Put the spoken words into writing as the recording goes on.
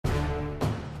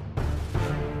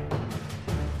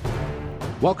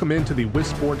Welcome into the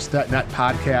WisSports.net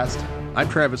podcast. I'm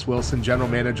Travis Wilson, General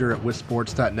Manager at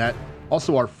WisSports.net,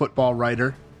 also our football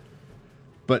writer.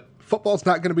 But football's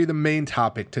not going to be the main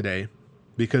topic today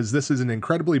because this is an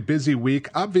incredibly busy week,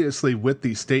 obviously with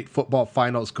the state football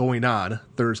finals going on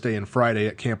Thursday and Friday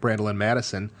at Camp Randall in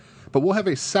Madison. But we'll have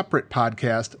a separate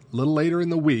podcast a little later in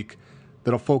the week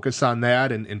that'll focus on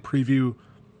that and preview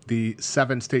the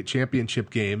 7 state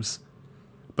championship games.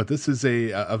 But this is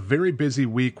a very busy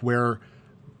week where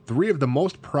 3 of the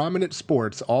most prominent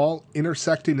sports all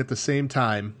intersecting at the same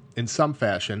time in some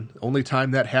fashion, only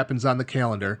time that happens on the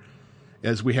calendar,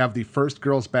 as we have the first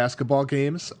girls basketball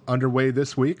games underway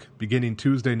this week, beginning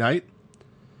Tuesday night,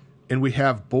 and we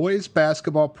have boys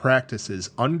basketball practices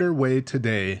underway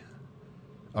today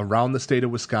around the state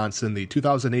of Wisconsin, the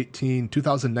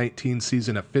 2018-2019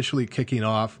 season officially kicking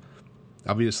off.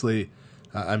 Obviously,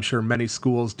 I'm sure many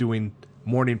schools doing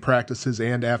morning practices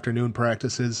and afternoon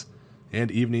practices and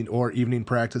evening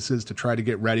practices to try to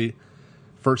get ready.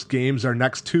 First games are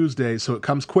next Tuesday, so it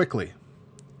comes quickly.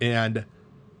 And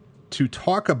to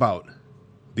talk about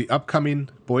the upcoming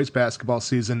boys basketball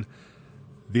season,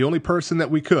 the only person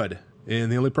that we could, and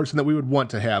the only person that we would want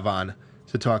to have on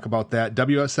to talk about that,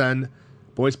 WSN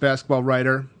boys basketball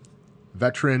writer,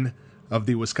 veteran of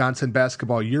the Wisconsin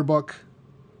Basketball Yearbook,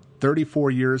 34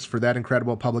 years for that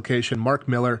incredible publication, Mark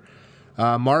Miller.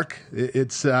 Mark,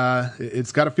 it's got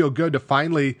to feel good to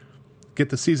finally get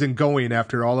the season going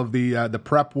after all of the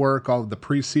prep work, all of the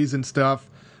preseason stuff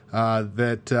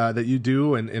that you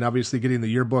do, and obviously getting the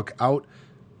yearbook out.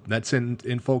 That's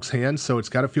in folks' hands, so it's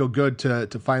got to feel good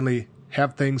to finally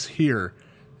have things here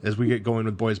as we get going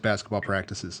with boys basketball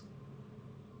practices.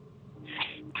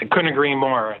 I couldn't agree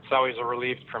more. It's always a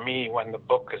relief for me when the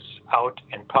book is out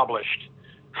and published.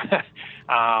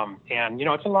 And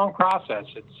it's a long process.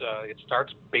 It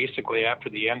starts basically after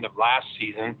the end of last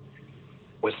season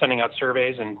with sending out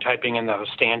surveys and typing in the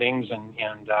standings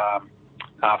and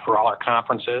for all our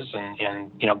conferences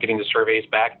and getting the surveys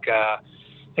back.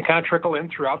 They kind of trickle in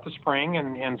throughout the spring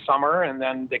and summer, and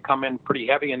then they come in pretty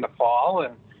heavy in the fall,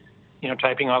 and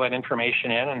typing all that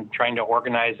information in and trying to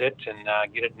organize it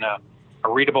and get it in a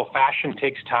readable fashion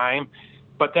takes time.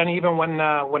 But then even when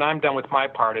I'm done with my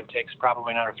part, it takes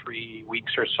probably another 3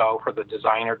 weeks or so for the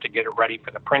designer to get it ready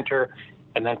for the printer,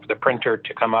 and then for the printer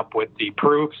to come up with the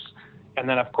proofs, and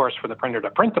then, of course, for the printer to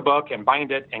print the book and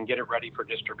bind it and get it ready for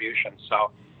distribution.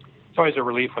 So it's always a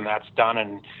relief when that's done,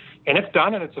 and it's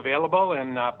done and it's available.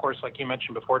 And, of course, like you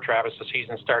mentioned before, Travis, the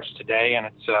season starts today, and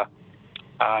it's,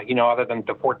 other than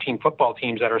the 14 football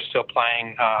teams that are still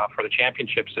playing for the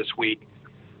championships this week,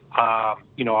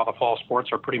 all the fall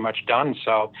sports are pretty much done.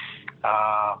 So,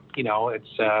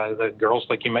 it's the girls,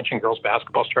 like you mentioned, girls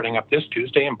basketball starting up this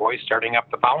Tuesday and boys starting up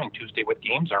the following Tuesday with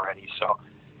games already. So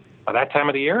that time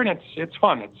of the year, and it's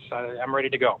fun. I'm ready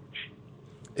to go.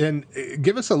 And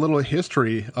give us a little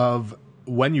history of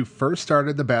when you first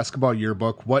started the basketball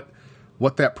yearbook, what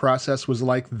that process was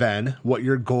like then, what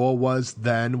your goal was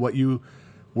then, what you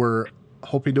were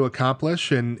hoping to accomplish,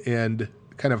 and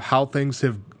kind of how things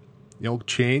have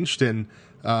changed and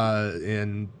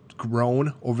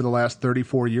grown over the last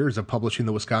 34 years of publishing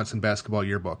the Wisconsin Basketball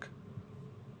Yearbook.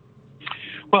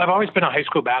 Well, I've always been a high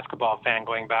school basketball fan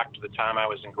going back to the time I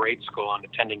was in grade school and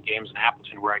attending games in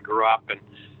Appleton where I grew up. And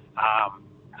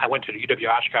I went to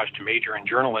UW-Oshkosh to major in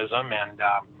journalism and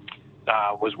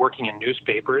was working in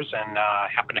newspapers and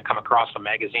happened to come across a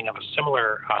magazine of a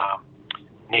similar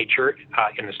nature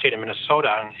in the state of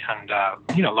Minnesota and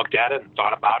looked at it and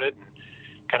thought about it and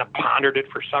kind of pondered it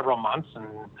for several months and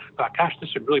thought, gosh,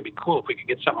 this would really be cool if we could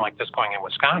get something like this going in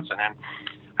Wisconsin. And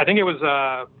I think it was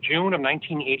June of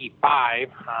 1985.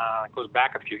 It goes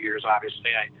back a few years,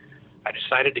 obviously. I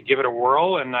decided to give it a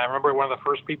whirl, and I remember one of the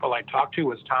first people I talked to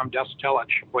was Tom Destel at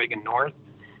Sheboygan North.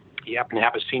 He happened to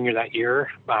have a senior that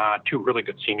year, 2 really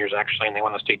good seniors, actually, and they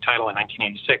won the state title in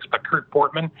 1986. But Kurt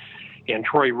Portman and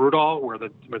Troy Rudall were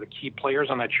the key players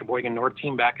on that Sheboygan North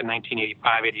team back in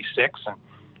 1985-86. And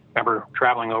I remember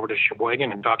traveling over to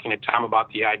Sheboygan and talking to Tom about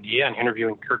the idea and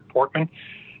interviewing Kurt Portman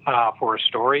for a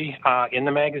story in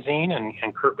the magazine,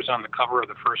 and Kurt was on the cover of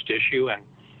the first issue. And,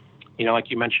 like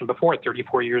you mentioned before,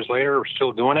 34 years later, we're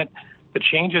still doing it. The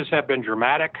changes have been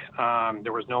dramatic.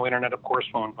 There was no internet, of course,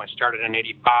 when I started in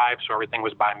 85, so everything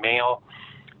was by mail.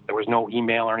 There was no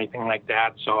email or anything like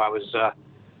that, so I was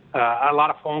a lot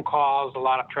of phone calls, a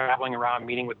lot of traveling around,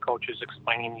 meeting with coaches,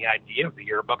 explaining the idea of the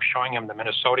yearbook, showing them the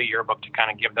Minnesota yearbook to kind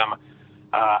of give them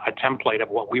a template of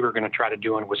what we were going to try to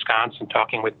do in Wisconsin,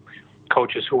 talking with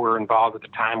coaches who were involved at the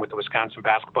time with the Wisconsin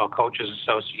Basketball Coaches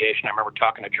Association. I remember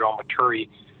talking to Joe Maturi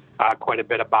quite a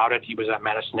bit about it. He was at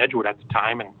Madison Edgewood at the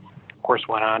time, and of course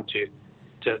went on to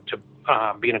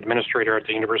be an administrator at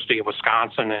the University of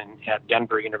Wisconsin and at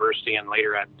Denver University, and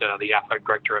later at the athletic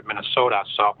director at Minnesota.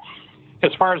 So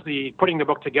as far as putting the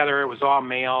book together, it was all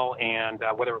mail, and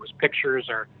whether it was pictures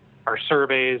or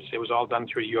surveys, it was all done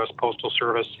through the U.S. Postal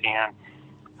Service, and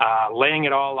laying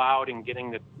it all out and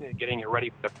getting it ready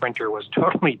for the printer was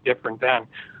totally different then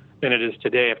than it is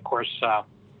today. Of course,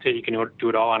 today you can do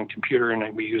it all on a computer,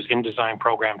 and we use InDesign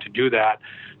program to do that.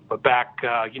 But back,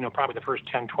 probably the first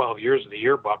 10, 12 years of the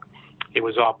yearbook, it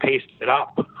was all pasted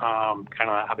up, kind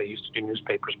of how they used to do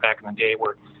newspapers back in the day,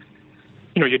 where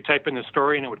you'd type in the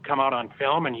story and it would come out on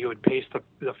film, and you would paste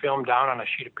the film down on a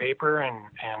sheet of paper,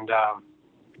 and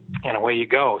away you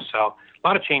go. So a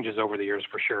lot of changes over the years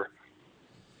for sure.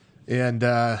 And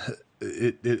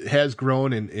it has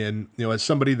grown, and as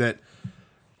somebody that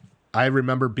I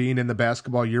remember being in the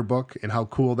basketball yearbook and how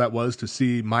cool that was to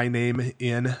see my name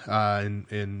in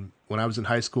when I was in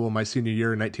high school, my senior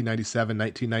year in 1997,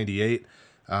 1998.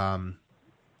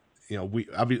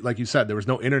 Like you said, there was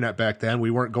no internet back then.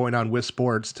 We weren't going on Wii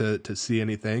Sports to see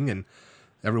anything, and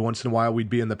every once in a while we'd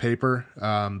be in the paper.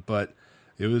 But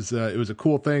it was a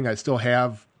cool thing. I still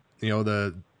have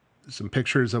some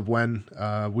pictures of when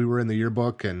we were in the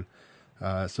yearbook, and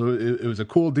so it was a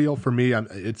cool deal for me.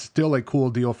 It's still a cool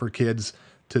deal for kids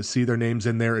to see their names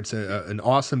in there. It's an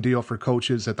awesome deal for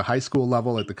coaches at the high school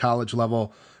level, at the college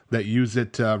level, that use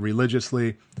it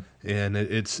religiously, and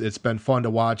it's been fun to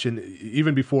watch. And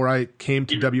even before I came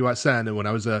to WSN, and when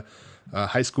I was a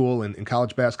high school and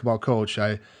college basketball coach,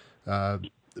 I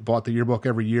bought the yearbook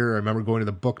every year. I remember going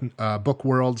to the book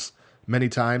worlds many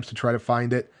times to try to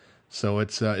find it. So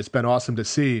it's been awesome to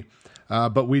see.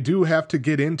 But we do have to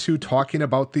get into talking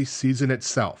about the season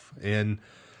itself. And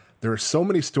there are so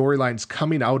many storylines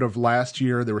coming out of last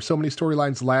year. There were so many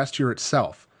storylines last year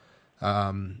itself.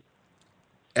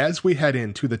 As we head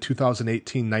into the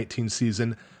 2018-19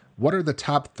 season, what are the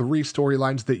top 3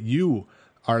 storylines that you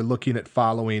are looking at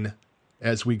following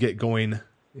as we get going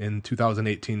in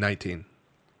 2018-19?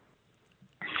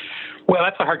 Well,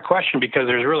 that's a hard question, because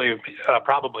there's really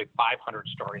probably 500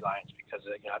 storylines, because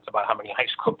that's about how many high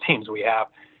school teams we have.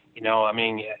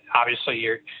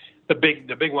 Obviously the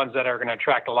big ones that are going to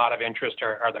attract a lot of interest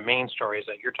are the main stories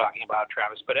that you're talking about,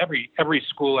 Travis. But every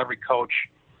school, every coach,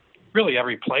 really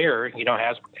every player,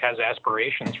 has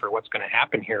aspirations for what's going to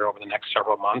happen here over the next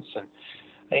several months, and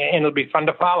it'll be fun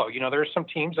to follow. There's some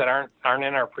teams that aren't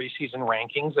in our preseason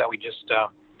rankings that we just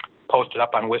posted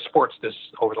up on Wii Sports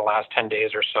over the last 10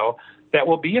 days or so that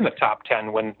will be in the top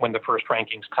 10 when the first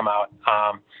rankings come out.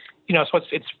 So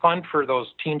it's fun for those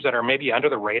teams that are maybe under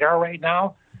the radar right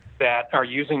now, that are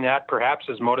using that perhaps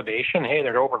as motivation. Hey,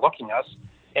 they're overlooking us.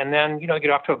 And then, get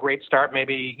off to a great start,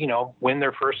 maybe, win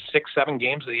their first 6-7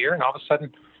 games of the year, and all of a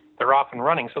sudden they're off and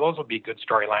running. So those would be good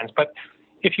storylines. But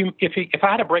if I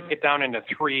had to break it down into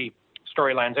 3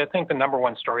 storylines, I think the number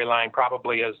one storyline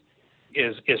probably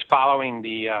is following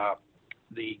the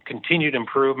continued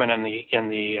improvement and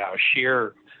the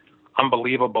sheer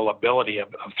unbelievable ability of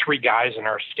 3 guys in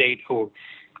our state who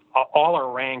all are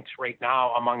ranked right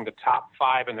now among the top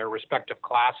 5 in their respective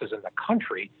classes in the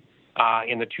country,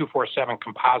 in the 247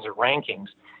 composite rankings.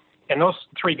 And those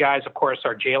 3 guys, of course,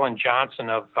 are Jalen Johnson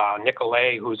of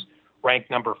Nicolet, who's ranked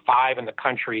number 5 in the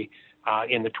country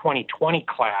in the 2020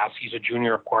 class. He's a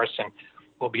junior, of course, and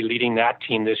will be leading that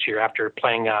team this year after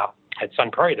playing at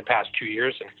Sun Prairie the past 2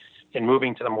 years and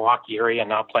moving to the Milwaukee area, and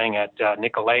now playing at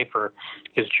Nicolet for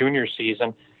his junior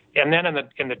season. And then in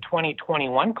the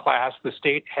 2021 class, the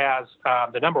state has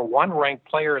the number 1 ranked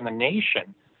player in the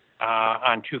nation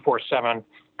on 247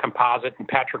 composite, and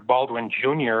Patrick Baldwin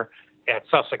Jr. at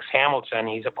Sussex Hamilton.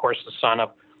 He's, of course, the son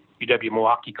of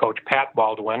UW-Milwaukee coach Pat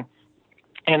Baldwin.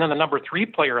 And then the number 3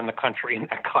 player in the country in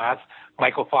that class,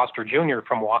 Michael Foster Jr.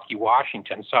 from Milwaukee,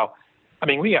 Washington. So,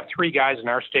 we have 3 guys in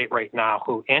our state right now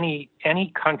who any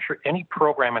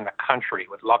program in the country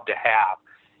would love to have,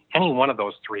 any one of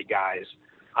those 3 guys.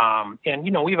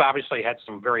 And, we've obviously had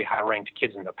some very high-ranked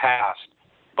kids in the past,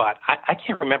 but I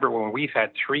can't remember when we've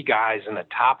had 3 guys in the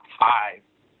top 5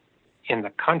 in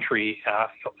the country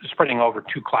spreading over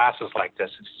 2 classes like this.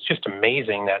 It's just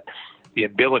amazing that the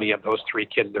ability of those 3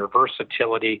 kids, their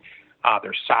versatility,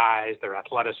 their size, their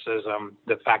athleticism,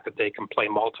 the fact that they can play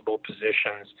multiple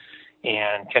positions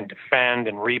and can defend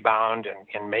and rebound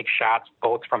and make shots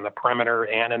both from the perimeter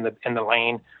and in the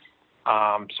lane.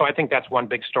 So I think that's one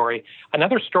big story.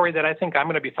 Another story that I think I'm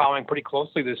going to be following pretty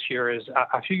closely this year is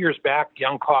a few years back,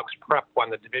 Young Cogs Prep won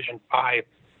the Division V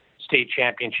state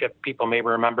championship. People may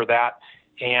remember that.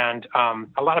 And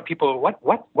a lot of people,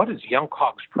 what is Young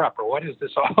Cogs Prep, or what is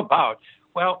this all about?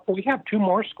 Well, we have 2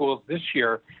 more schools this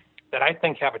year that I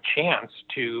think have a chance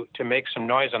to make some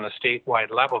noise on the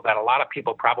statewide level that a lot of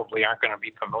people probably aren't going to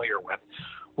be familiar with.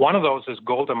 One of those is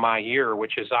Golda Meir,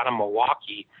 which is out of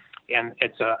Milwaukee, and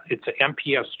it's an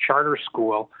MPS charter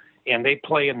school, and they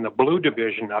play in the blue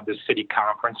division of the city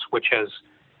conference, which has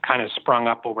kind of sprung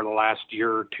up over the last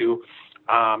year or two.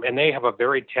 And they have a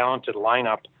very talented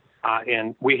lineup,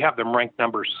 and we have them ranked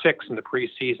number 6 in the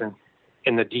preseason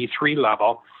in the D3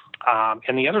 level.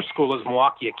 And the other school is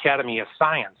Milwaukee Academy of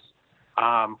Science,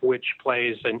 which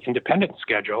plays an independent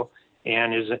schedule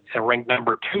and is ranked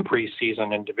number 2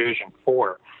 preseason in Division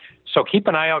 4. So keep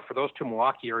an eye out for those 2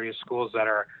 Milwaukee area schools that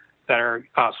are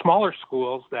smaller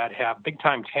schools that have big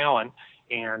time talent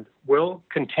and will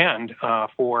contend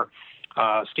for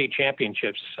state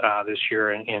championships this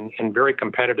year in very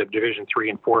competitive Division 3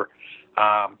 and 4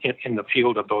 in the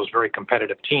field of those very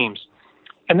competitive teams.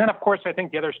 And then, of course, I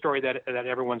think the other story that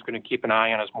everyone's going to keep an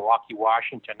eye on is Milwaukee,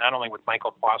 Washington, not only with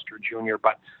Michael Foster Jr.,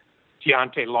 but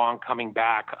Deontay Long coming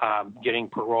back, getting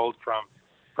paroled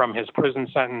from his prison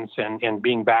sentence and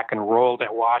being back enrolled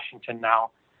at Washington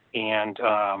now. And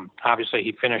obviously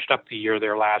he finished up the year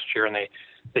there last year, and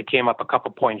they came up a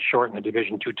couple points short in the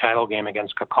Division II title game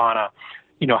against Kaukauna.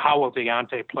 How will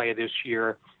Deontay play this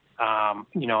year? And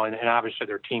obviously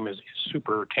their team is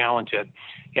super talented,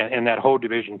 and that whole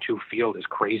Division II field is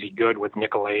crazy good with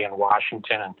Nicolet and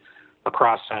Washington and La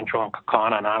Crosse Central and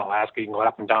Kaukauna and Onalaska. You can go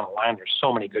up and down the line. There's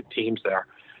so many good teams there.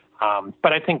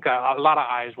 But I think a lot of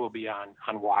eyes will be on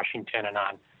Washington and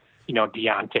on,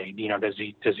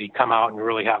 Deontay. Does he come out and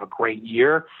really have a great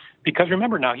year? Because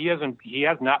remember now, he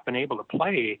has not been able to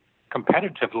play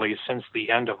competitively since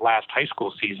the end of last high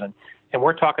school season. And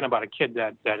we're talking about a kid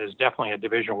that is definitely a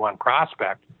Division I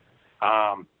prospect.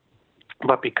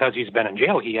 But because he's been in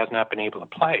jail, he has not been able to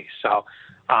play. So,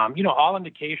 all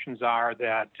indications are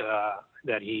that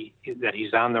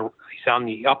he's on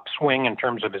the upswing in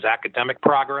terms of his academic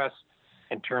progress,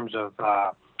 in terms of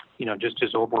just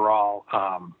his overall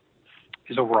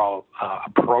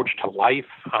approach to life,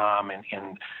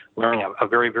 and learning a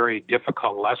very, very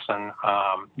difficult lesson,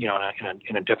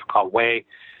 in a difficult way.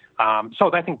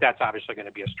 So I think that's obviously going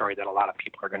to be a story that a lot of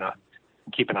people are going to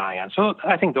keep an eye on. So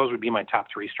I think those would be my top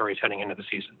 3 stories heading into the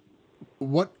season.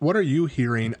 What are you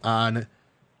hearing on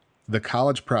the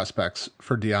college prospects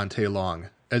for Deontay Long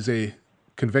as a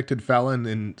convicted felon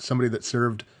and somebody that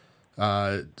served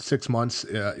 6 months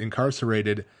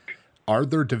incarcerated? Are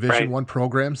there Division I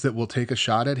programs that will take a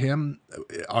shot at him?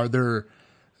 Are there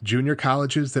junior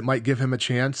colleges that might give him a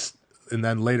chance, and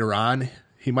then later on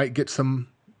he might get some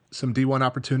D1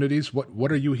 opportunities?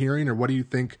 What are you hearing, or what do you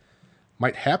think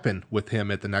might happen with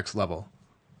him at the next level?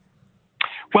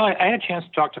 Well, I had a chance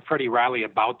to talk to Freddie Riley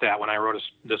about that when I wrote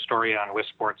the story on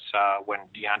WisSports when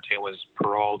Deontay was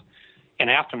paroled, and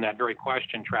asked him that very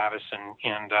question, Travis.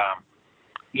 And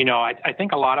I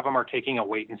think a lot of them are taking a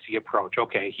wait and see approach.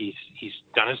 Okay, he's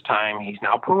done his time. He's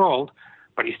now paroled,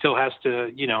 but he still has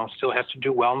to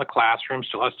do well in the classroom,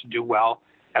 still has to do well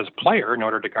as a player in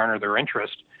order to garner their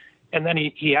interest. And then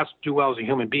he has to do well as a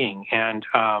human being. And,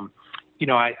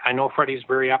 I know Freddie's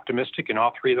very optimistic in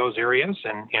all 3 of those areas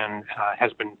and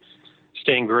has been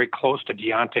staying very close to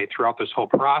Deontay throughout this whole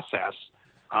process.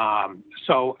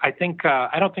 So I think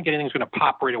I don't think anything's going to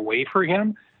pop right away for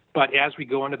him. But as we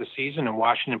go into the season and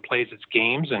Washington plays its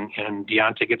games and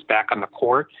Deontay gets back on the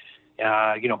court,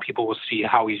 people will see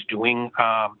how he's doing,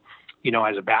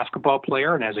 as a basketball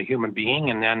player and as a human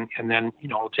being, and then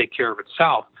it'll take care of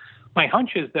itself. My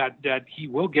hunch is that he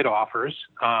will get offers,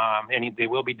 and they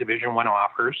will be Division I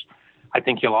offers. I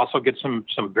think he'll also get some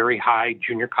very high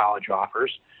junior college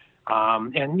offers,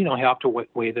 and he'll have to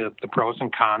weigh the pros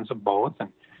and cons of both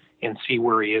and see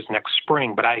where he is next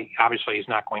spring. But obviously he's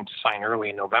not going to sign early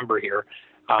in November here.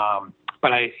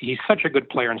 But he's such a good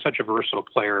player and such a versatile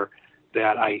player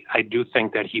that I do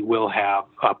think that he will have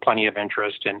plenty of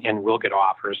interest and will get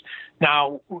offers.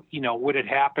 Now, would it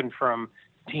happen from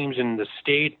teams in the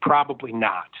state? Probably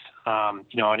not.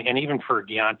 And even for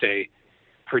Deontay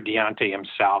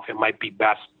himself, it might be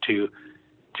best to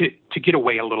get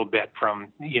away a little bit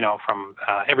from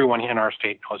everyone in our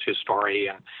state knows his story,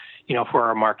 and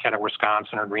for Marquette or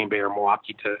Wisconsin or Green Bay or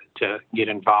Milwaukee to get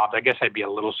involved. I guess I'd be a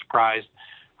little surprised.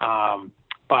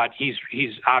 But he's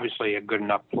obviously a good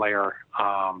enough player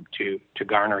to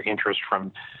garner interest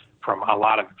from a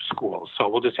lot of schools. So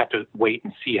we'll just have to wait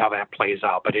and see how that plays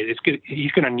out. But it's good.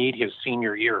 He's going to need his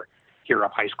senior year here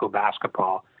of high school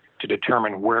basketball to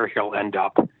determine where he'll end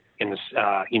up in this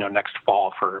next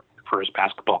fall for his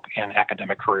basketball and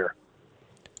academic career.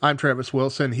 I'm Travis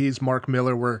Wilson. He's Mark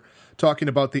Miller. We're talking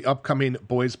about the upcoming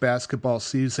boys basketball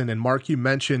season. And Mark, you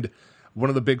mentioned One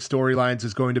of the big storylines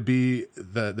is going to be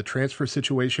the transfer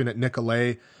situation at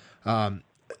Nicolet.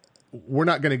 We're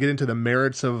not going to get into the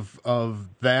merits of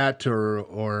that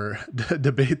or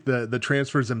debate the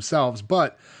transfers themselves,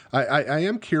 but I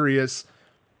am curious,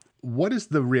 what is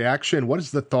the reaction, what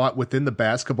is the thought within the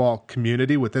basketball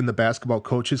community, within the basketball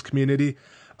coaches community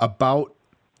about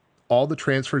all the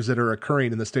transfers that are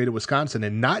occurring in the state of Wisconsin,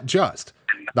 and not just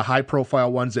the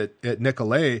high-profile ones at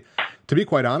Nicolet? To be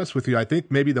quite honest with you, I think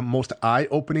maybe the most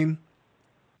eye-opening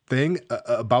thing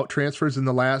about transfers in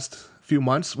the last few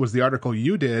months was the article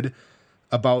you did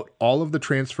about all of the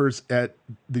transfers at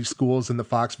these schools in the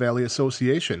Fox Valley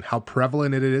Association, how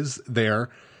prevalent it is there,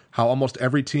 how almost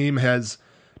every team has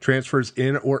transfers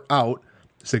in or out,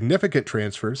 significant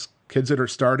transfers, kids that are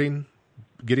starting,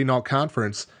 getting all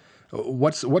conference.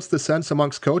 What's the sense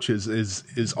amongst coaches?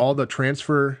 Is all the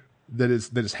transfer that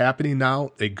is happening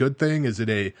now a good thing? Is it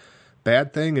a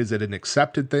bad thing? Is it an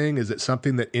accepted thing? Is it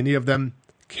something that any of them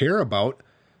care about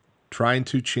trying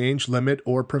to change, limit,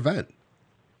 or prevent?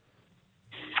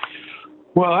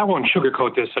 Well, I won't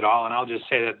sugarcoat this at all, and I'll just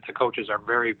say that the coaches are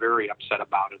very, very upset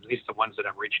about it, at least the ones that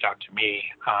have reached out to me.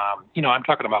 I'm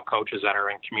talking about coaches that are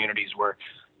in communities where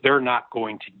they're not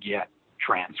going to get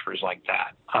transfers like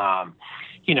that.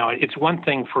 It's one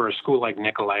thing for a school like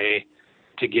Nicolet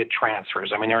to get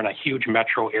transfers. I mean, they're in a huge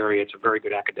metro area. It's a very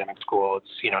good academic school.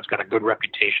 It's got a good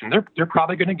reputation. They're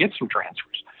probably going to get some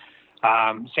transfers.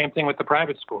 Same thing with the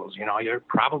private schools. You're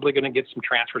probably going to get some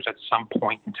transfers at some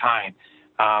point in time.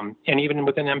 And even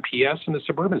within MPS and the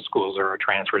suburban schools, there are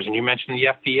transfers. And you mentioned the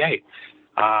FVA.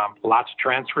 Lots of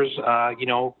transfers,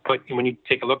 but when you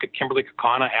take a look at Kimberly,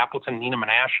 Kaukauna, Appleton, Neenah,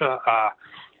 Menasha,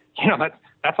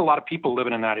 that's a lot of people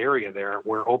living in that area there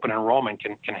where open enrollment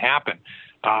can happen.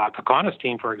 Kaukana's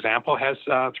team, for example, has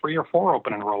 3 or 4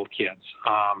 open enrolled kids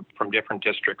from different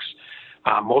districts.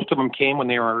 Most of them came when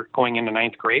they were going into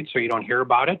 9th grade, so you don't hear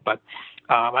about it. But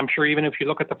I'm sure even if you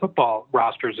look at the football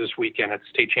rosters this weekend at the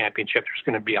state championship, there's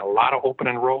going to be a lot of open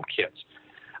enrolled kids.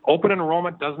 Open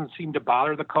enrollment doesn't seem to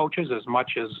bother the coaches as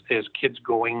much as kids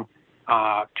going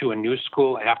to a new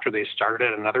school after they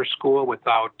started at another school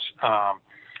without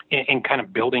and kind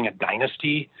of building a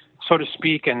dynasty, so to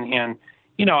speak. And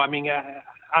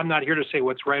I'm not here to say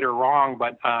what's right or wrong,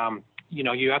 but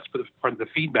you asked for the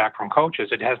feedback from coaches.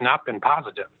 It has not been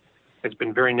positive. It's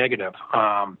been very negative.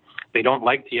 They don't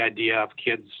like the idea of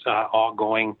kids all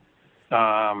going,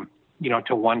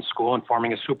 to one school and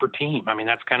forming a super team. I mean,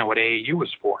 that's kind of what AAU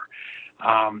was for.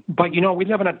 But we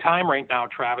live in a time right now,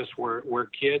 Travis, where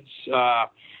kids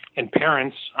and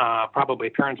parents, probably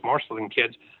parents more so than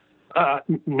kids,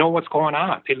 know what's going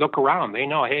on. They look around. They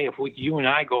know, hey, if you and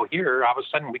I go here, all of a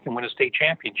sudden we can win a state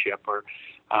championship. Or,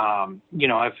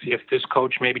 if this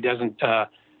coach maybe doesn't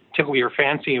tickle your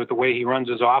fancy with the way he runs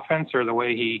his offense or the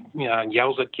way he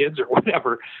yells at kids or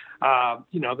whatever,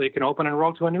 they can open and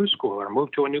enroll to a new school or move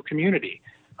to a new community.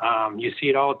 You see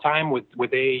it all the time with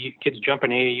AAU, kids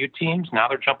jumping AAU teams. Now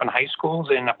they're jumping high schools,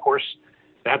 and of course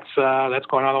that's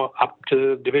going all up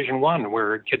to Division I,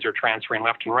 where kids are transferring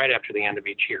left and right after the end of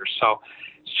each year. So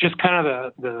it's just kind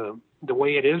of the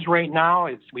way it is right now.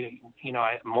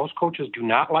 Most coaches do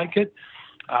not like it.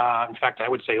 In fact, I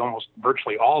would say almost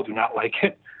virtually all do not like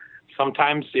it.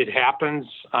 Sometimes it happens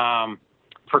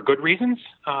for good reasons.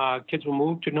 Kids will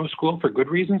move to new school for good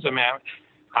reasons. I mean,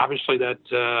 obviously that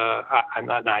I'm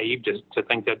not naive to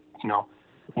think that,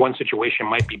 one situation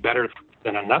might be better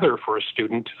than another for a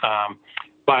student.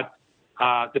 But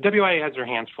the WIA has their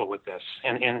hands full with this,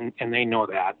 and they know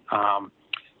that.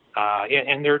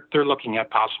 And they're looking at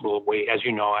possible ways, as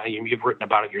you know, you've written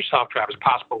about it yourself, Travis,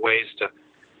 possible ways to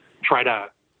try to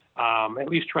at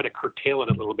least try to curtail it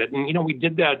a little bit. And, we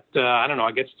did that, I don't know,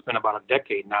 I guess it's been about a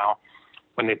decade now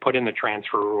when they put in the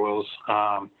transfer rules.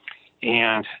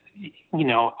 And,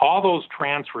 all those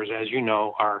transfers, as you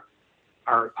know, are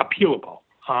appealable.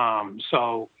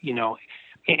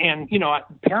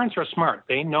 Parents are smart.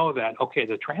 They know that, okay,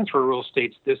 the transfer rule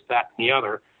states this, that, and the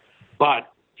other.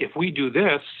 But if we do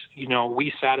this,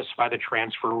 we satisfy the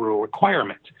transfer rule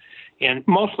requirement. And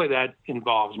mostly that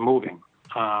involves moving.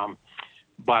 I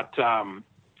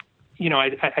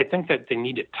think that they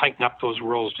need to tighten up those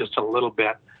rules just a little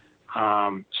bit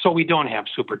so we don't have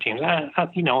super teams.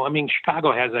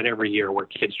 Chicago has that every year where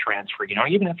kids transfer,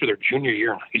 even after their junior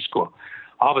year in high school.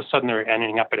 All of a sudden they're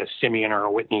ending up at a Simeon or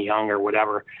a Whitney Young or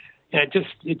whatever. And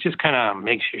it just kind of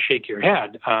makes you shake your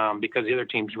head because the other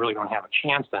teams really don't have a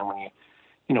chance then when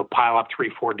you pile up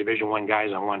 3-4 Division I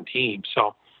guys on one team.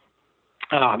 So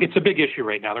it's a big issue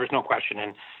right now. There's no question.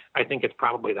 And I think it's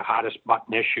probably the hottest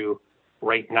button issue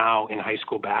right now in high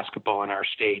school basketball in our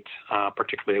state,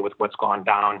 particularly with what's gone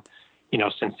down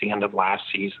since the end of last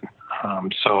season.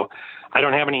 So I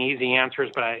don't have any easy answers,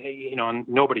 but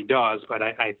nobody does. But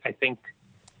I think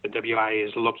the WIA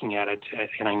is looking at it,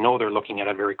 and I know they're looking at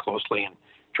it very closely and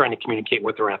trying to communicate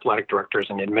with their athletic directors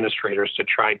and administrators to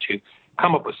try to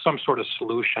come up with some sort of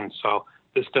solution so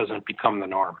this doesn't become the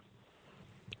norm.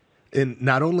 And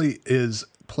not only is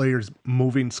players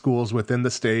moving schools within the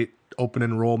state, open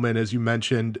enrollment, as you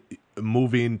mentioned,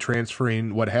 moving,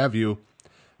 transferring, what have you,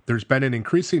 there's been an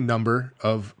increasing number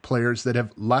of players that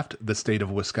have left the state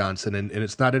of Wisconsin, and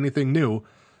it's not anything new.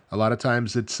 A lot of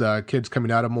times it's kids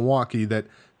coming out of Milwaukee that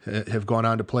have gone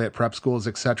on to play at prep schools,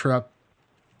 etc.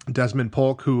 Desmond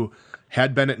Polk, who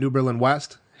had been at New Berlin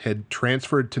West, had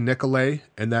transferred to Nicolet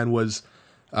and then was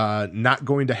not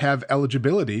going to have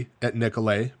eligibility at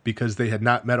Nicolet because they had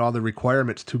not met all the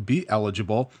requirements to be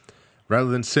eligible. Rather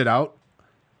than sit out,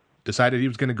 decided he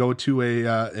was going to go to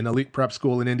an elite prep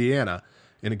school in Indiana.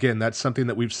 And again, that's something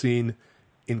that we've seen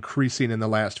increasing in the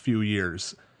last few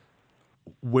years.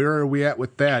 Where are we at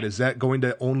with that? Is that going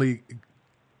to only,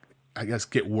 I guess,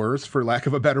 get worse, for lack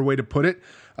of a better way to put it?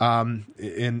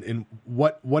 And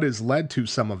what has led to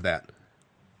some of that?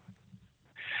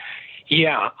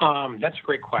 Yeah, that's a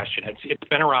great question. It's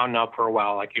been around now for a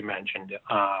while, like you mentioned.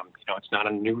 It's not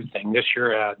a new thing. This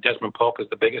year, Desmond Polk is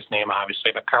the biggest name,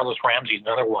 obviously, but Carlos Ramsey is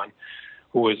another one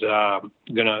who is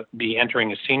going to be entering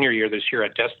his senior year this year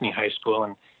at Destiny High School,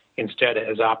 and instead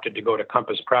has opted to go to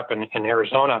Compass Prep in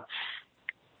Arizona.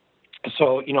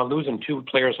 So, losing two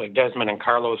players like Desmond and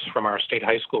Carlos from our state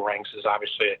high school ranks is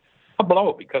obviously a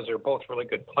blow because they're both really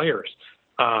good players.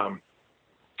 And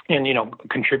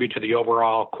contribute to the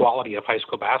overall quality of high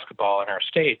school basketball in our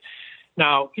state.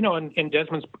 Now, in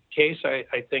Desmond's case,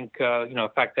 I think, the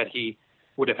fact that he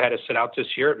would have had to sit out this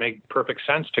year, it made perfect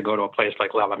sense to go to a place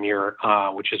like La Lumiere,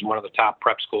 which is one of the top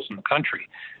prep schools in the country.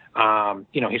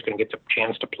 He's going to get the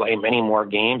chance to play many more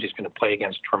games. He's going to play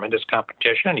against tremendous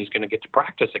competition. He's going to get to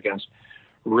practice against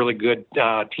really good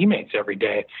teammates every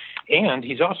day. And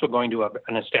he's also going to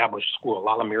an established school.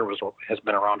 La Lumiere has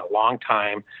been around a long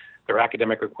time. Their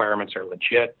academic requirements are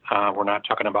legit. We're not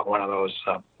talking about one of those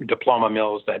diploma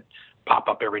mills that pop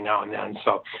up every now and then.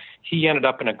 So he ended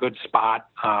up in a good spot.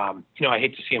 I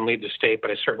hate to see him leave the state, but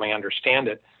I certainly understand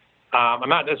it. I'm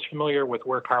not as familiar with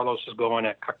where Carlos is going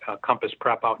at Compass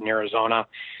Prep out in Arizona,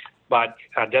 but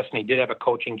Destiny did have a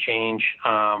coaching change,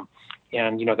 and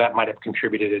that might have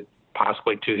contributed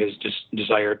possibly to his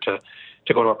desire to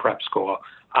go to a prep school.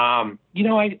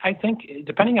 I think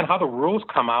depending on how the rules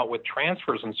come out with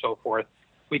transfers and so forth,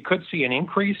 we could see an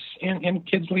increase in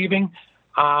kids leaving,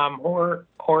 or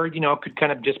it could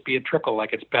kind of just be a trickle,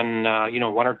 like it's been, 1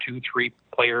 or 2, 3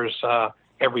 players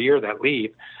every year that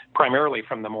leave, primarily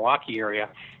from the Milwaukee area.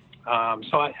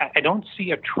 So I don't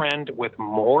see a trend with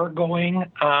more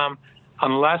going,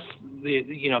 unless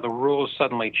the rules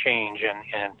suddenly change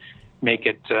and make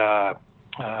it,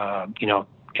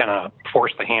 kind of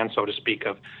force the hand, so to speak,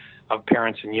 of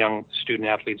parents and young student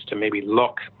athletes to maybe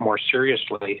look more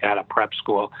seriously at a prep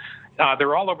school.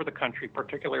 They're all over the country,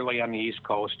 particularly on the East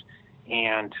Coast.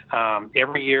 And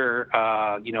every year,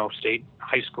 state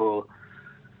high school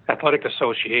athletic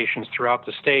associations throughout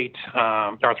the state,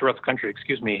 or throughout the country,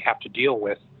 have to deal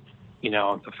with,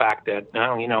 the fact that,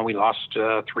 we lost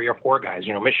 3 or 4 guys.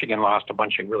 Michigan lost a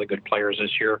bunch of really good players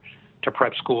this year to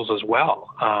prep schools as well.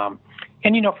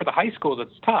 And, for the high schools,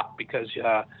 it's tough because,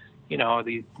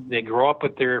 they grow up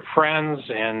with their friends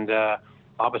and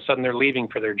all of a sudden they're leaving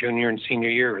for their junior and senior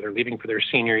year, or they're leaving for their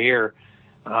senior year.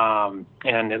 And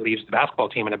it leaves the basketball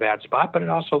team in a bad spot, but it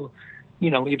also,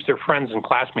 leaves their friends and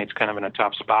classmates kind of in a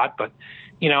tough spot. But,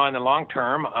 in the long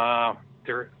term,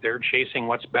 they're chasing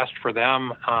what's best for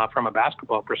them from a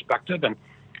basketball perspective. And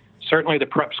certainly the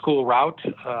prep school route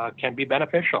can be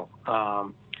beneficial.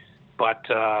 But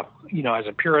as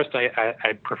a purist,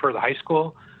 I prefer the high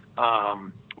school.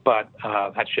 But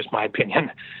that's just my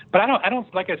opinion. But I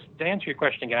don't to answer your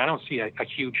question again, I don't see a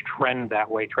huge trend that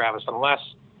way, Travis, unless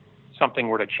something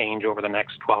were to change over the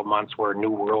next 12 months where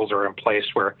new rules are in place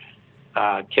where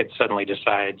kids suddenly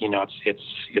decide,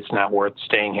 it's not worth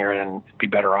staying here and be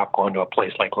better off going to a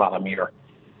place like La Lumiere.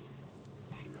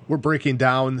 We're breaking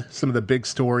down some of the big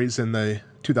stories in the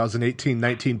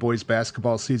 2018-19 boys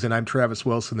basketball season. I'm Travis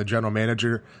Wilson, the general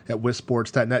manager at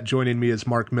WisSports.net. Joining me is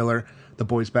Mark Miller, the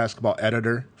boys basketball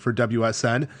editor for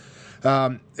WSN.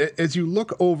 As you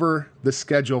look over the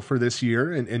schedule for this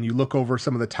year and you look over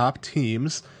some of the top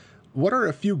teams, what are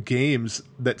a few games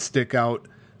that stick out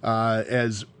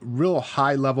as real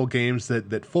high-level games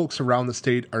that folks around the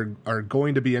state are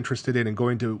going to be interested in and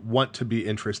going to want to be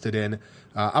interested in?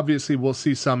 Obviously, we'll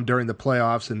see some during the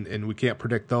playoffs, and we can't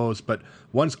predict those, but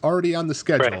ones already on the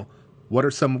schedule, right. What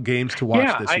are some games to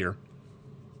watch this year?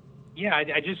 Yeah,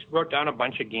 I just wrote down a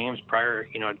bunch of games prior,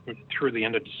 through the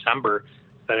end of December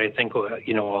that I think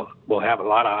will have a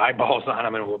lot of eyeballs on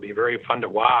them and will be very fun to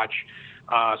watch.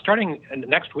 Starting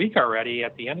next week already,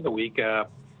 at the end of the week,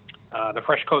 the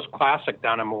Fresh Coast Classic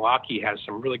down in Milwaukee has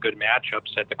some really good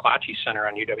matchups at the Klatsche Center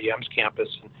on UWM's campus.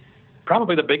 And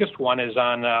probably the biggest one is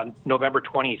on November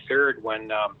 23rd when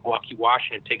Milwaukee,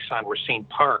 Washington takes on Racine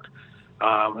Park.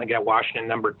 I got Washington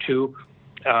number 2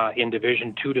 in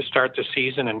Division II to start the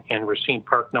season, and Racine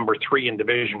Park number 3 in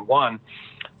Division I.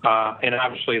 And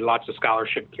obviously lots of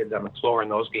scholarship kids on the floor in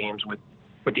those games with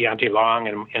Deontay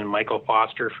Long and Michael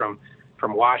Foster from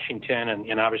Washington,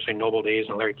 and obviously Noble Days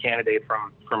and Larry Candidate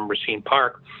from Racine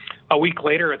Park. A week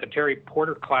later at the Terry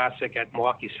Porter Classic at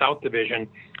Milwaukee South Division,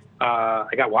 I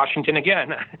got Washington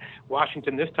again.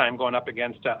 Washington this time going up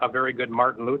against a very good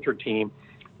Martin Luther team,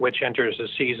 which enters the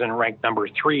season ranked number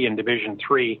 3 in Division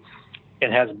III.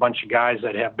 It has a bunch of guys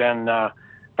that have been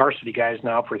varsity guys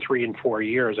now for 3 and 4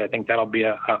 years. I think that'll be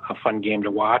a fun game to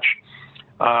watch.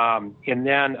 And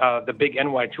then the big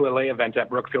NY2LA event at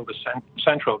Brookfield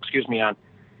Central, on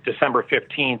December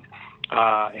 15th,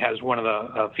 has one of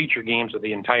the feature games of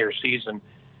the entire season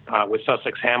with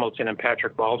Sussex Hamilton and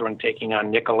Patrick Baldwin taking on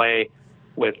Nicolet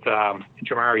with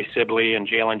Jamari Sibley and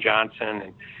Jalen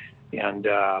Johnson and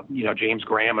James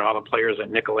Graham and all the players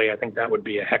at Nicolet. I think that would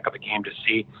be a heck of a game to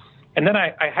see. And then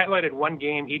I highlighted one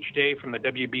game each day from the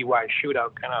WBY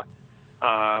shootout, kind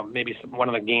of maybe one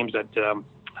of the games that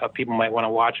people might want to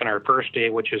watch on our first day,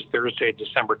 which is Thursday,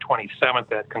 December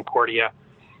 27th at Concordia.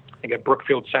 I got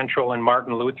Brookfield Central and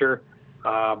Martin Luther.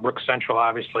 Brook Central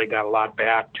obviously got a lot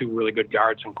back, 2 really good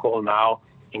guards in Cole Now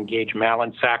and Gage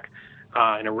Malinsek,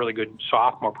 and a really good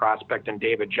sophomore prospect in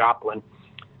David Joplin.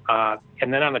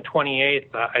 And then on the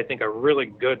 28th, I think a really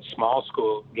good small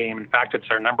school game. In fact, it's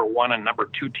our number 1 and number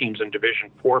 2 teams in Division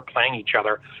IV playing each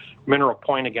other. Mineral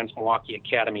Point against Milwaukee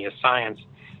Academy of Science.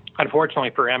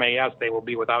 Unfortunately for MAS, they will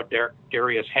be without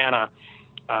Darius Hanna,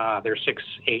 their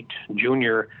 6'8"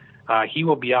 junior. He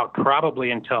will be out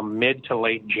probably until mid to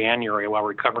late January while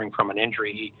recovering from an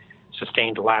injury he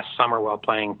sustained last summer while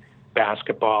playing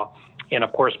basketball. And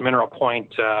of course, Mineral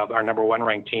Point, our number 1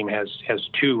 ranked team, has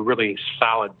 2 really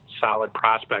solid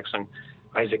prospects, and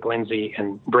Isaac Lindsay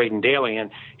and Braden Daly, and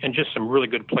just some really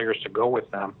good players to go with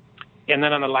them. And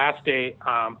then on the last day,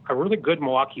 a really good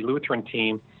Milwaukee Lutheran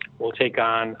team will take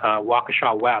on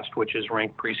Waukesha West, which is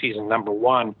ranked preseason number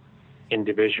 1 in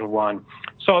Division I.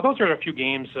 So those are a few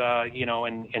games,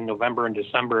 in November and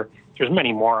December. There's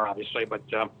many more, obviously, but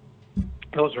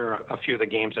those are a few of the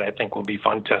games that I think will be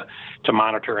fun to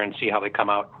monitor and see how they come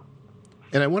out.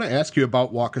 And I want to ask you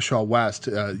about Waukesha West.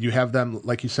 You have them,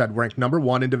 like you said, ranked number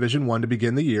 1 in Division I to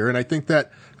begin the year, and I think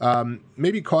that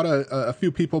maybe caught a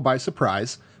few people by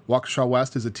surprise. Waukesha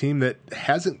West is a team that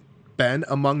hasn't been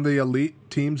among the elite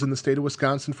teams in the state of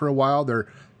Wisconsin for a while.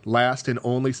 Their last and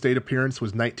only state appearance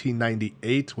was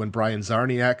 1998 when Brian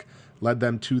Zarniak led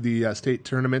them to the state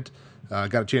tournament.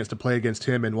 Got a chance to play against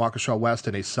him in Waukesha West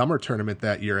in a summer tournament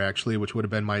that year, actually, which would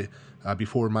have been my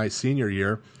before my senior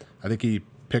year. I think he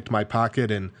picked my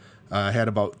pocket and had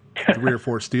about 3 or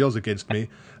 4 steals against me,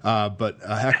 but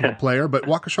a heck of a player. But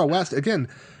Waukesha West, again,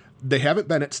 they haven't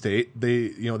been at state.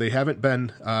 They haven't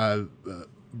been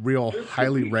real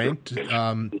highly ranked,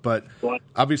 but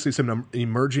obviously some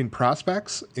emerging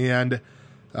prospects, and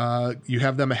you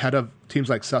have them ahead of teams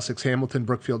like Sussex Hamilton,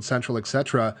 Brookfield Central,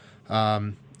 etc.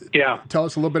 Tell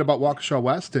us a little bit about Waukesha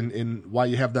West and why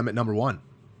you have them at number 1.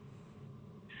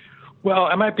 Well,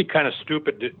 I might be kind of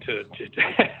stupid to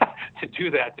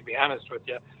do that, to be honest with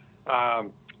you.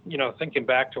 Thinking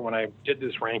back to when I did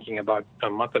this ranking about a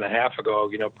month and a half ago,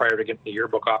 prior to getting the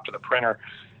yearbook off to the printer,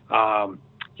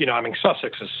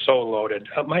 Sussex is so loaded.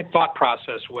 My thought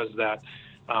process was that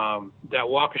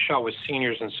Waukesha was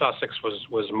seniors and Sussex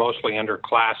was mostly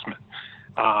underclassmen.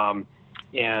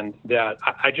 And that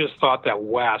I just thought that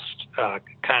West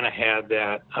kind of had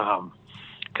that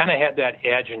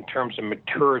edge in terms of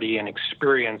maturity and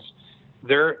experience.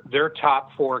 Their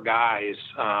top 4 guys,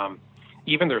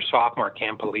 even their sophomore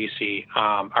Cam Polisi,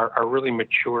 are really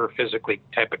mature physically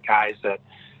type of guys that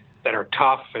are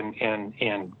tough and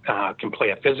can play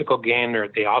a physical game.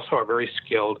 They also are very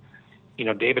skilled.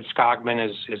 David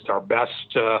Skogman is our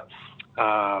best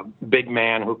big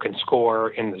man who can score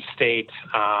in the state.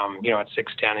 At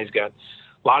 6'10", he's got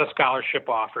a lot of scholarship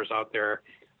offers out there.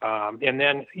 And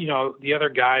then, the other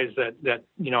guys that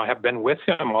have been with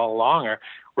him all along are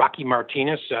Rocky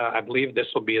Martinez. I believe this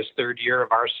will be his 3rd year of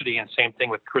varsity, and same thing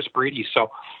with Chris Breedy.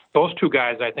 So those 2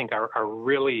 guys, I think, are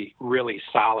really, really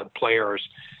solid players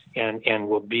and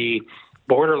will be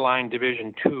borderline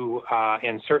Division II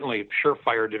and certainly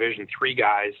surefire Division III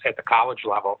guys at the college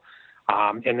level.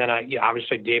 And then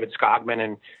obviously David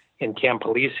Skogman and Cam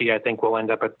Polisi, I think, will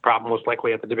end up most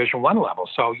likely at the Division I level.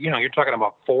 So, you're talking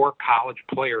about 4 college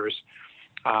players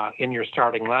in your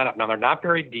starting lineup. Now, they're not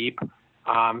very deep.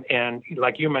 And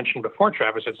like you mentioned before,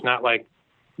 Travis, it's not like,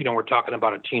 we're talking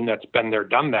about a team that's been there,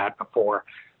 done that before.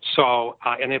 So,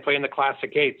 and they play in the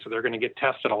Classic 8, so they're going to get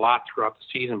tested a lot throughout the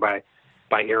season by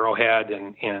Arrowhead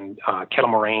and Kettle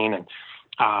Moraine and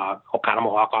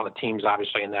Oconomowoc, all the teams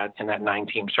obviously in that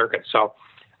 9-team circuit. So,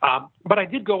 but I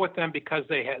did go with them because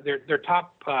they had their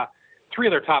top 3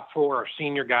 of their top 4 are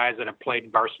senior guys that have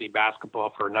played varsity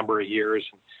basketball for a number of years.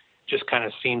 And just kind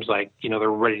of seems like they're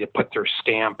ready to put their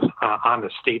stamp on the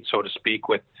state, so to speak,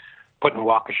 with putting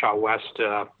Waukesha West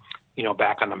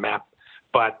back on the map.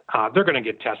 But they're going to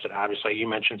get tested. Obviously, you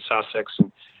mentioned Sussex,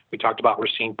 and we talked about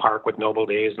Racine Park with Noble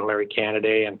Days and Larry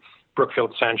Canaday, and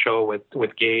Brookfield Central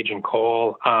with Gage and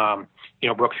Cole.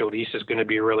 Brookfield East is going to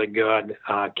be really good.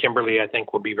 Kimberly, I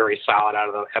think, will be very solid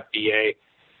out of the FBA.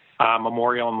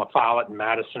 Memorial and Follett and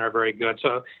Madison are very good.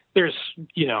 So there's,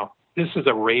 this is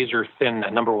a razor thin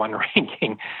number 1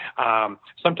 ranking.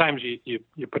 Sometimes you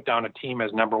put down a team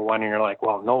as number 1 and you're like,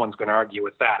 well, no one's going to argue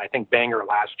with that. I think Bangor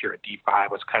last year at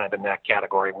D5 was kind of in that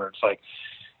category where it's like,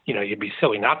 you'd be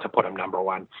silly not to put them number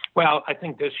 1. Well, I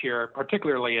think this year,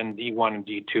 particularly in D1 and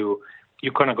D2,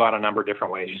 you couldn't have gone a number of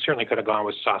different ways. You certainly could have gone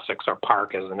with Sussex or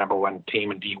Park as the number 1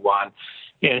 team in D1.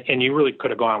 And you really could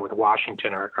have gone with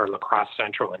Washington or La Crosse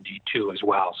Central in D2 as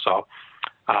well. So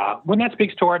when that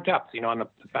speaks to our depth, and the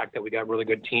fact that we got really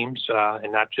good teams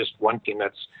and not just one team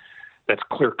that's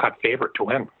clear-cut favorite to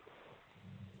win.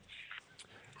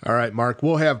 All right, Mark,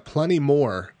 we'll have plenty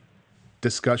more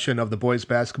discussion of the boys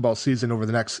basketball season over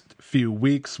the next few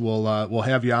weeks. We'll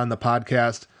have you on the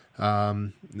podcast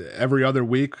every other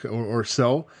week or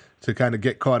so to kind of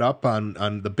get caught up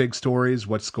on the big stories,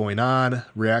 what's going on,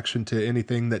 reaction to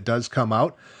anything that does come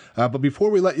out. But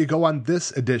before we let you go on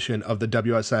this edition of the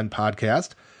WSN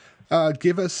podcast,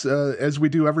 give us, as we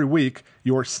do every week,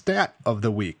 your stat of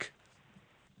the week.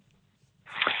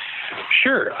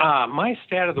 Sure. My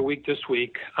stat of the week this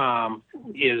week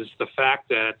is the fact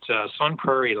that Sun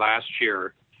Prairie last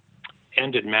year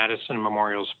ended Madison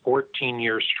Memorial's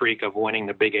 14-year streak of winning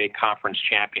the Big 8 Conference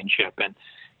Championship. And,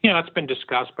 it's been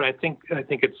discussed, but I think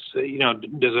it's,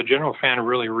 does a general fan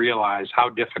really realize how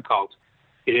difficult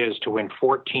it is to win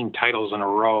 14 titles in a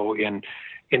row in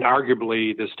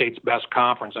arguably the state's best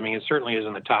conference? I mean, it certainly is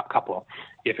in the top couple,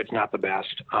 if it's not the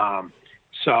best.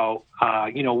 So,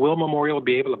 will Memorial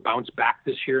be able to bounce back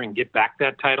this year and get back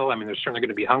that title? I mean, they're certainly going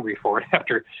to be hungry for it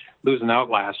after losing out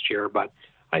last year. But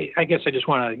I guess I just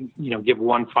want to, give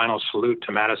one final salute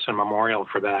to Madison Memorial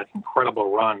for that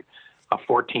incredible run of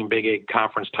 14 Big 8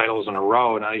 conference titles in a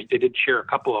row. And they did share a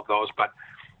couple of those, but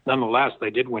nonetheless, they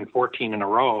did win 14 in a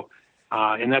row.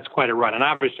 And that's quite a run. And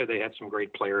obviously, they had some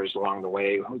great players along the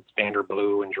way, Vander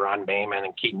Blue and Jerron Bayman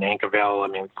and Keaton Ankeville.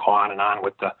 I mean, go on and on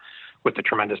with the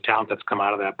tremendous talent that's come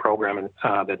out of that program and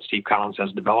that Steve Collins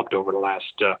has developed over the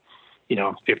last,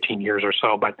 15 years or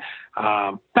so. But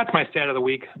that's my stat of the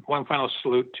week. One final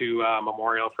salute to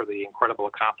Memorial for the incredible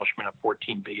accomplishment of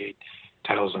 14 Big 8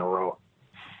 titles in a row.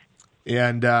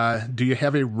 And do you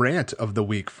have a rant of the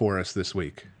week for us this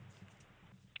week?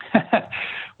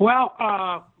 Well,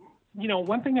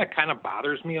 one thing that kind of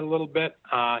bothers me a little bit,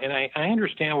 and I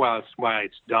understand why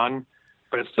it's done,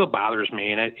 but it still bothers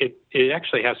me, and it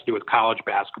actually has to do with college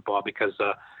basketball because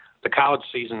the college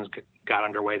seasons got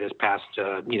underway this past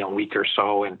week or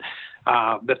so, and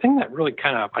the thing that really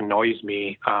kind of annoys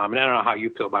me, and I don't know how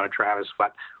you feel about it, Travis,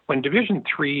 but when Division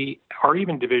III or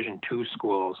even Division II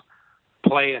schools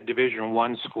play a Division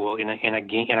I school in a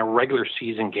game, in a regular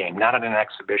season game, not in an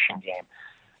exhibition game,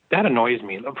 that annoys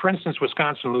me. For instance,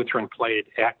 Wisconsin Lutheran played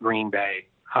at Green Bay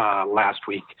last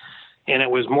week, and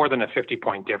it was more than a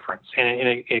 50-point difference.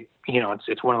 And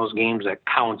it's one of those games that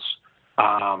counts,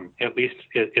 at least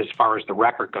as far as the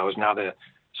record goes. Now the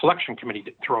selection committee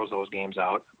throws those games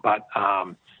out, but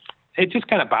it just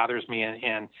kind of bothers me.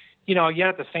 And yet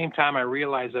at the same time, I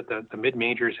realize that the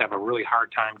mid-majors have a really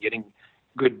hard time getting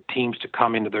good teams to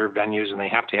come into their venues, and they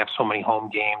have to have so many home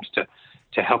games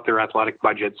to help their athletic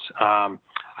budgets.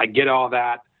 I get all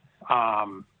that,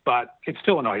 but it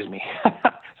still annoys me.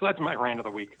 So that's my rant of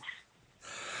the week.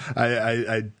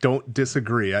 I don't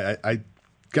disagree. I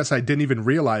guess I didn't even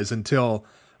realize until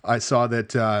I saw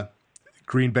that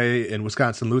Green Bay and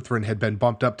Wisconsin Lutheran had been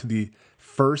bumped up to the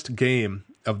first game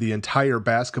of the entire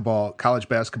college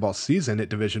basketball season at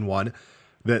Division I,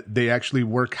 that they actually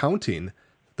were counting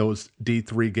those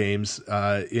D3 games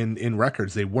in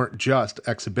records. They weren't just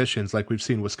exhibitions like we've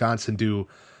seen Wisconsin do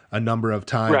a number of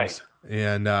times. Right.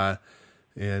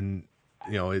 And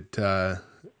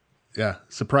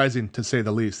surprising to say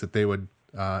the least that they would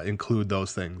include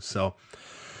those things. So,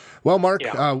 well, Mark,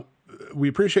 we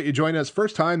appreciate you joining us.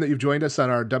 First time that you've joined us on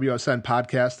our WSN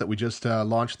podcast that we just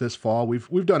launched this fall.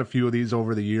 We've done a few of these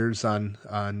over the years on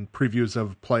previews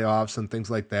of playoffs and things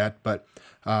like that, but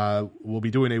we'll be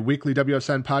doing a weekly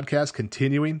WSN podcast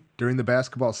continuing during the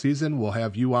basketball season. We'll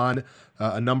have you on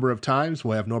a number of times.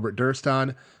 We'll have Norbert Durst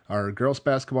on, our girls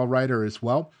basketball writer, as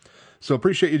well. So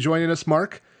appreciate you joining us,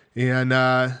 Mark, and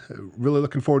really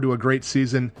looking forward to a great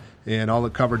season and all the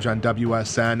coverage on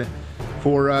WSN.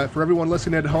 For everyone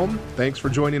listening at home, thanks for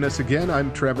joining us again.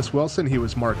 I'm Travis Wilson. He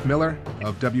was Mark Miller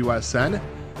of WSN.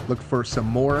 Look for some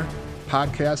more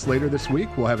podcasts later this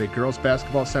week. We'll have a girls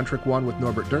basketball-centric one with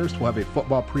Norbert Durst. We'll have a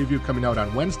football preview coming out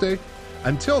on Wednesday.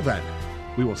 Until then,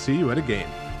 we will see you at a game.